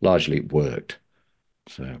largely it worked.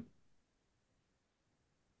 So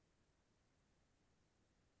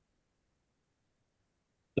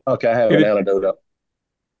Okay, I have an Good. anecdote.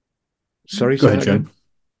 sorry, Go say ahead, that again. John.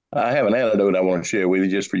 I have an anecdote I want to share with you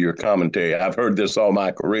just for your commentary. I've heard this all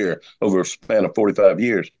my career over a span of 45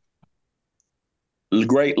 years.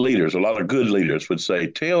 Great leaders, a lot of good leaders would say,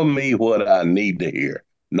 "Tell me what I need to hear,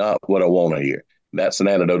 not what I want to hear." That's an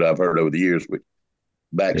anecdote I've heard over the years, which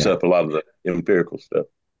backs Yeah, up a lot of the empirical stuff.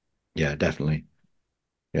 yeah, definitely.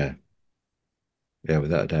 Yeah, yeah,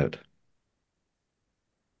 without a doubt.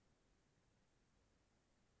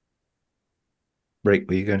 Rick,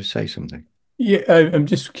 were you going to say something? Yeah, I'm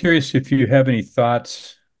just curious if you have any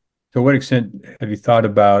thoughts. To what extent have you thought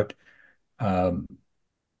about um,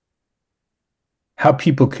 how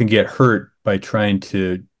people can get hurt by trying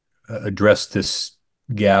to address this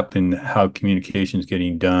gap in how communication is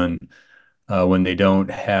getting done when they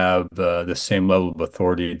don't have the same level of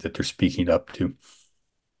authority that they're speaking up to?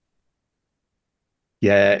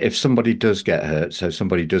 Yeah, if somebody does get hurt, so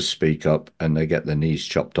somebody does speak up and they get their knees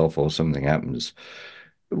chopped off or something happens,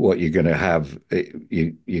 what you're going to have,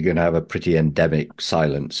 you're going to have a pretty endemic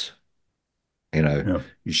silence. You know, Yeah.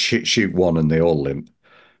 you shoot one and they all limp.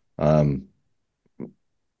 Um,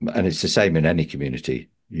 and it's the same in any community.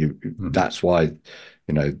 Mhm. That's why,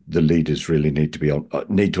 the leaders really need to be on,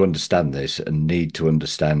 need to understand this and need to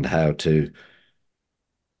understand how to,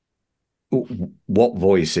 what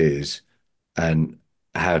voice is and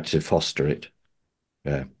how to foster it.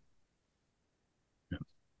 Yeah.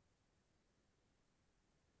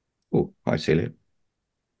 Oh, hi, Celia.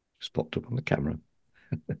 Just popped up on the camera.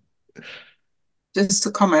 Just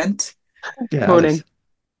a comment. Yeah, Morning. Alice.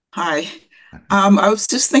 Hi. I was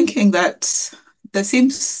just thinking that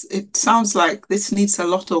it sounds like this needs a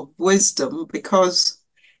lot of wisdom because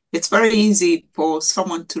it's very easy for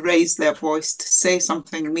someone to raise their voice to say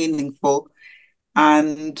something meaningful,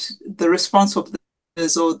 and the response of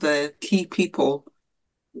others or the key people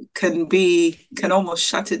can almost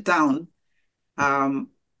shut it down,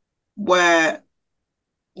 where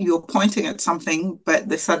you're pointing at something, but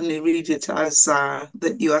they suddenly read it as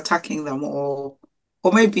that you're attacking them, or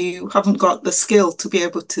maybe you haven't got the skill to be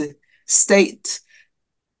able to state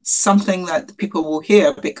something that people will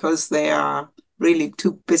hear because they are really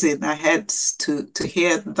too busy in their heads to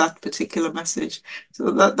hear that particular message.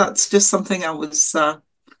 So that's just something I was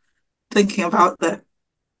thinking about there.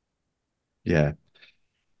 Yeah.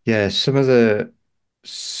 Yeah, so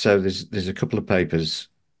there's a couple of papers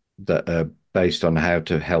that are based on how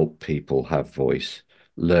to help people have voice,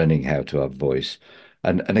 learning how to have voice.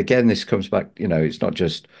 And again, this comes back, it's not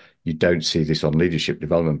just you don't see this on leadership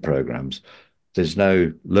development programs. There's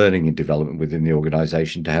no learning and development within the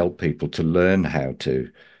organization to help people to learn how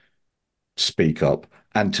to speak up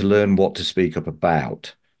and to learn what to speak up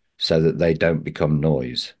about so that they don't become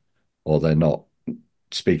noise or they're not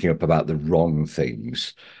speaking up about the wrong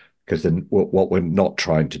things. Because then what we're not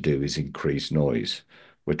trying to do is increase noise.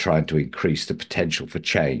 We're trying to increase the potential for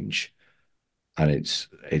change. And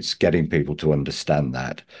it's getting people to understand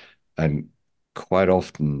that. And quite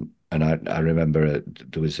often, and I remember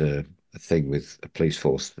there was a thing with a police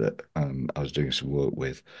force that I was doing some work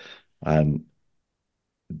with, and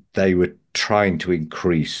they were trying to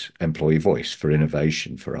increase employee voice for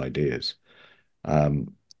innovation, for ideas.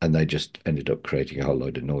 And they just ended up creating a whole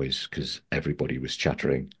load of noise because everybody was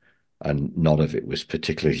chattering and none of it was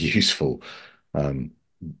particularly useful um,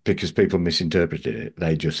 because people misinterpreted it.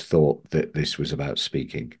 They just thought that this was about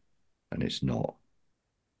speaking and it's not.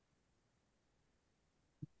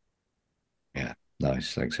 Yeah,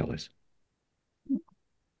 nice. Thanks, Alice.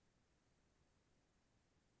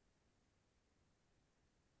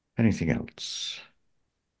 Anything else?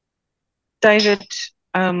 David,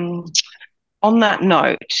 um, on that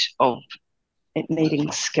note of it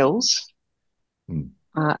needing skills, Hmm.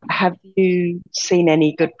 have you seen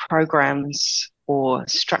any good programs or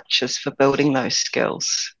structures for building those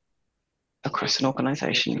skills across an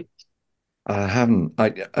organization? I haven't.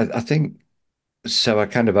 I think so. I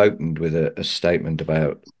kind of opened with a statement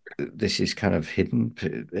about this is kind of hidden.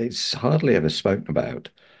 It's hardly ever spoken about.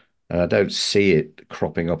 And I don't see it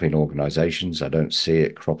cropping up in organizations. I don't see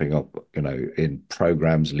it cropping up, in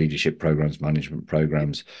programs, leadership programs, management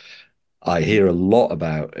programs. I hear a lot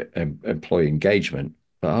about employee engagement,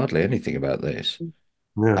 but hardly anything about this.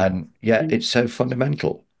 Yeah. And yet Mm, it's so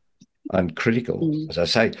fundamental and critical. mm, As I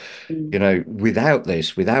say, mm, without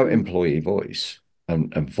this, without mm, employee voice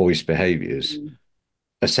and voice behaviors, mm,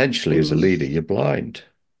 essentially as a mm, leader, you're blind.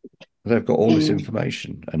 They've got all this Mm,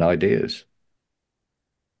 information and ideas.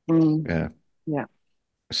 mm, Yeah. yeah.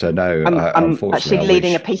 So no, I'm unfortunately, actually I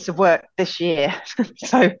leading a wish. piece of work this year,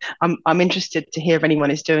 so I'm interested to hear if anyone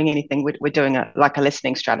is doing anything. We're doing a like a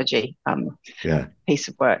listening strategy Yeah. piece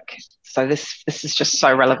of work. So this is just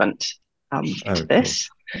so relevant Oh, to cool. this.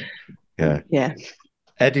 Yeah. Yeah,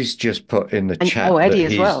 Eddie's just put in the and chat that Eddie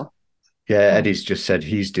as he's, well. yeah, Oh, Eddie's just said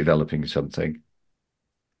he's developing something.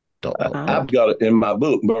 Dot, dot, ah, I've dot. got it in my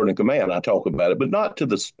book, Burning Command. I talk about it, but not to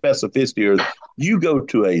the specificity. Or you go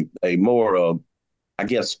to a more, I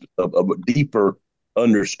guess, a deeper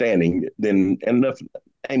understanding than enough.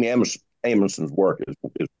 Amundsen's work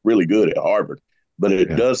is really good at Harvard, but it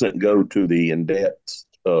Yeah. doesn't go to the in depth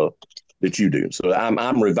that you do. So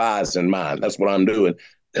I'm revising mine. That's what I'm doing,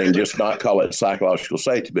 and just not call it psychological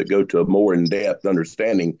safety, but go to a more in depth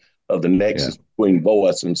understanding of the Yeah. nexus between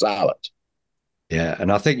voice and silence. Yeah.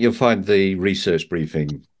 And I think you'll find the research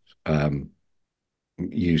briefing um,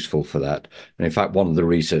 useful for that. And in fact, one of the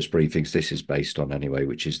research briefings this is based on anyway,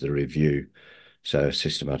 which is the review. So a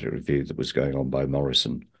systematic review that was going on by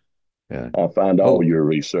Morrison. Yeah. I find all Well, your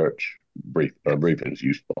research briefings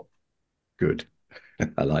useful. good.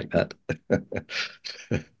 I like that.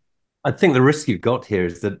 I think the risk you've got here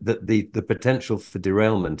is that the potential for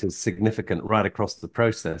derailment is significant right across the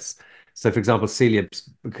process. So, for example, Celia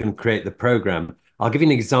can create the program. I'll give you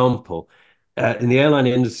an example. In the airline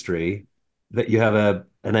industry, that you have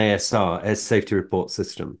an ASR, Air Safety Report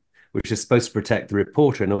System, which is supposed to protect the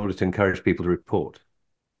reporter in order to encourage people to report.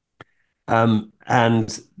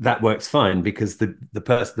 And that works fine because the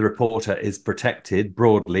reporter is protected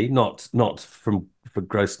broadly, not for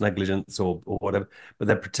gross negligence or whatever, but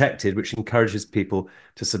they're protected, which encourages people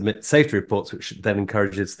to submit safety reports, which then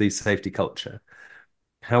encourages the safety culture.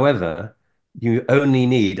 However, you only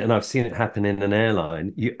need, and I've seen it happen in an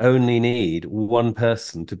airline, you only need one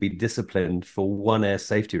person to be disciplined for one air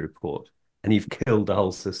safety report, and you've killed the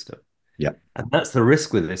whole system. Yeah. And that's the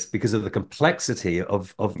risk with this because of the complexity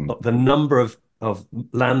Mm, of the number of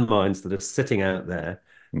landmines that are sitting out there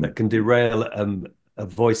mm, that can derail a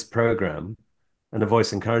voice program and a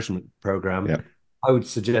voice encouragement program. yeah. I would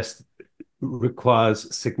suggest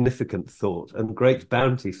requires significant thought and great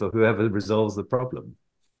bounty for whoever resolves the problem.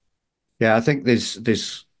 Yeah, I think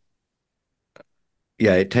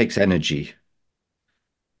yeah, it takes energy.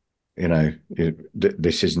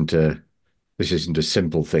 This isn't a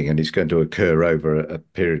simple thing, and it's going to occur over a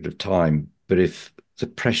period of time. But if the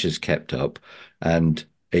pressure's kept up and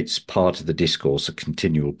it's part of the discourse, a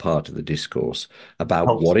continual part of the discourse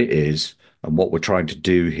about what Culture. it is and what we're trying to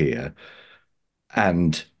do here,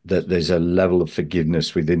 and that there's a level of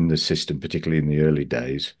forgiveness within the system, particularly in the early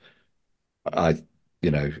days, I,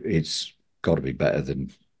 it's got to be better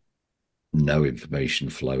than no information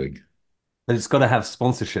flowing. And it's got to have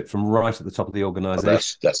sponsorship from right at the top of the Oh,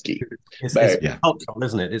 organization. that's key. It's Barry, Yeah, cultural,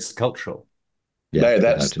 isn't it? It's cultural. yeah, Barry,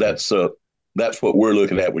 without a doubt. that's what we're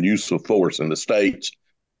looking at with use of force in the states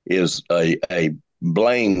is a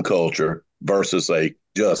blame culture versus a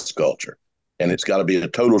just culture, and it's got to be a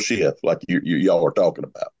total shift, like y'all are talking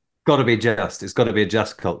about. Got to be just. It's got to be a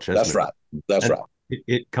just culture, isn't That's it? right. That's And right.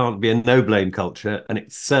 it can't be a no blame culture, and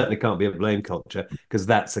it certainly can't be a blame culture because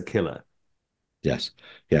that's a killer. Yes,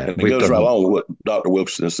 yeah, And it we've goes right done. along with what Dr.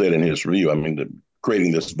 Wilkerson said in his review. I mean,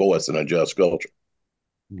 creating this voice in a just culture.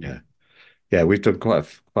 Yeah, yeah, we've done quite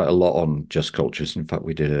a lot on just cultures. In fact,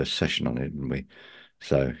 we did a session on it, didn't we?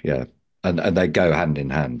 So yeah, and they go hand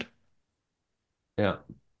in hand. Yeah.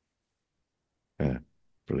 Yeah,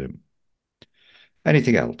 brilliant.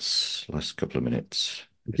 Anything else? Last couple of minutes.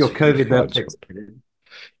 Let's Your see who's COVID now blind fixed. spot.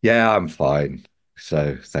 Yeah, I'm fine.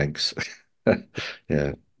 So thanks.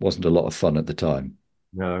 Yeah, wasn't a lot of fun at the time.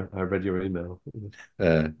 No, I read your email.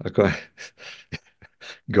 I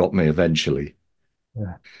got me eventually.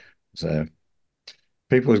 Yeah. So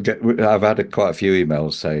people get. I've had quite a few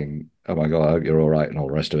emails saying, "Oh my God, I hope you're all right," and all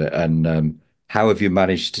the rest of it. And how have you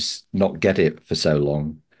managed to not get it for so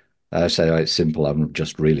long? I say, oh, it's simple. I'm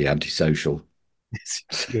just really antisocial.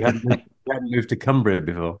 You hadn't moved to Cumbria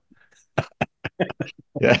before.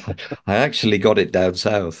 Yeah, I actually got it down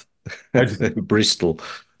south, I just Bristol.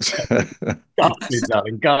 ghastly,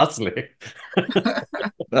 darling, ghastly.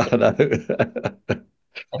 I know.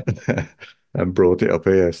 And brought it up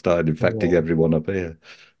here, started infecting Oh. everyone up here.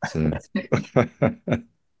 So,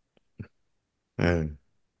 yeah,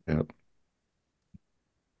 yeah.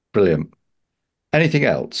 Brilliant. Anything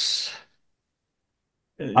else?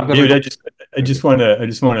 I've got David, to I just want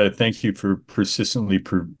to thank you for persistently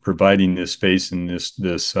providing this space and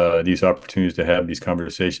these opportunities to have these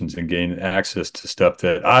conversations and gain access to stuff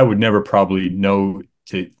that I would never probably know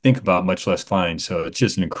to think about, much less find. So it's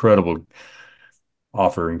just an incredible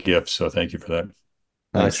offer and gift. So thank you for that.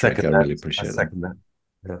 Thanks, Rick. I really appreciate that.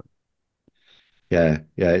 Yeah.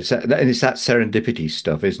 Yeah. It's that serendipity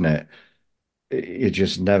stuff, isn't it? You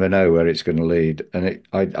just never know where it's going to lead, and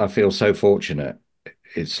I feel so fortunate.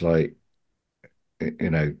 It's like,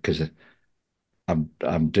 because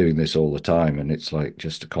I'm doing this all the time, and it's like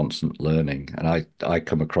just a constant learning. And I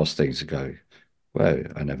come across things and go, whoa,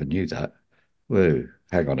 I never knew that. Whoa,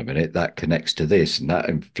 hang on a minute, that connects to this, and that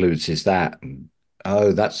influences that, and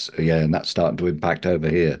oh, and that's starting to impact over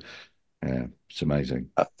here. Yeah, it's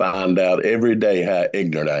amazing. I find out every day how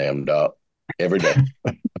ignorant I am, Doc. Every day.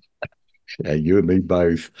 Yeah, you and me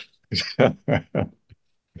both.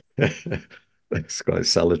 It's quite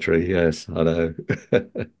salutary. Yes, I know.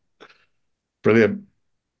 Brilliant.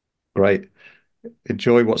 Great.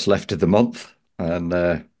 Enjoy what's left of the month, and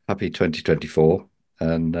happy 2024.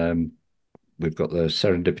 And we've got the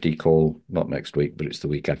serendipity call, not next week, but it's the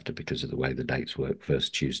week after because of the way the dates work,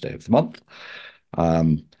 first Tuesday of the month.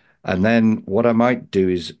 And then what I might do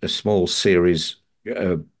is a small series.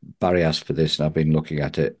 Barry asked for this, and I've been looking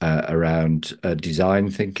at it around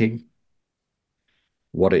design thinking,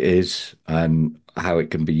 what it is, and how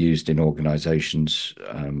it can be used in organizations.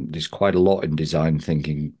 There's quite a lot in design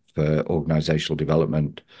thinking for organizational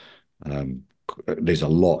development. There's a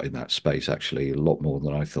lot in that space, actually, a lot more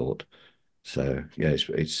than I thought. So yeah,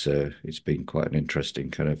 it's been quite an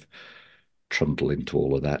interesting kind of trundle into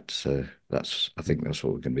all of that. So I think that's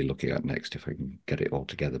what we're going to be looking at next, if I can get it all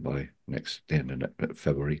together by the end of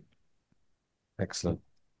February. Excellent.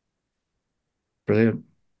 Brilliant.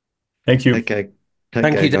 Thank you. Okay.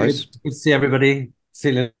 Thank you, David. Guys. Good to see everybody.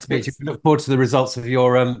 See you to meet you. We look forward to the results of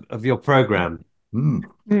your program. Yeah.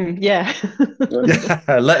 Yeah,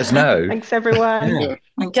 let us know. Thanks, everyone.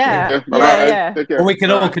 Yeah. Yeah. Or we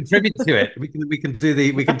can all contribute to it. We can do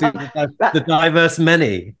the diverse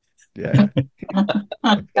many. Yeah.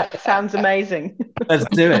 That sounds amazing. Let's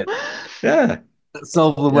do it. Yeah. Let's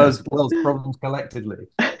solve the world's problems collectively.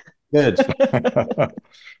 Good.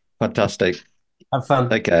 Fantastic. Have fun.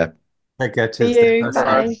 Take care. Take care. See Cheers. you.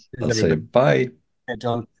 Bye. I'll see you. Bye. Okay,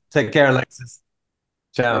 John. Take care, Alexis.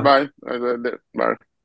 Ciao. Bye. Bye.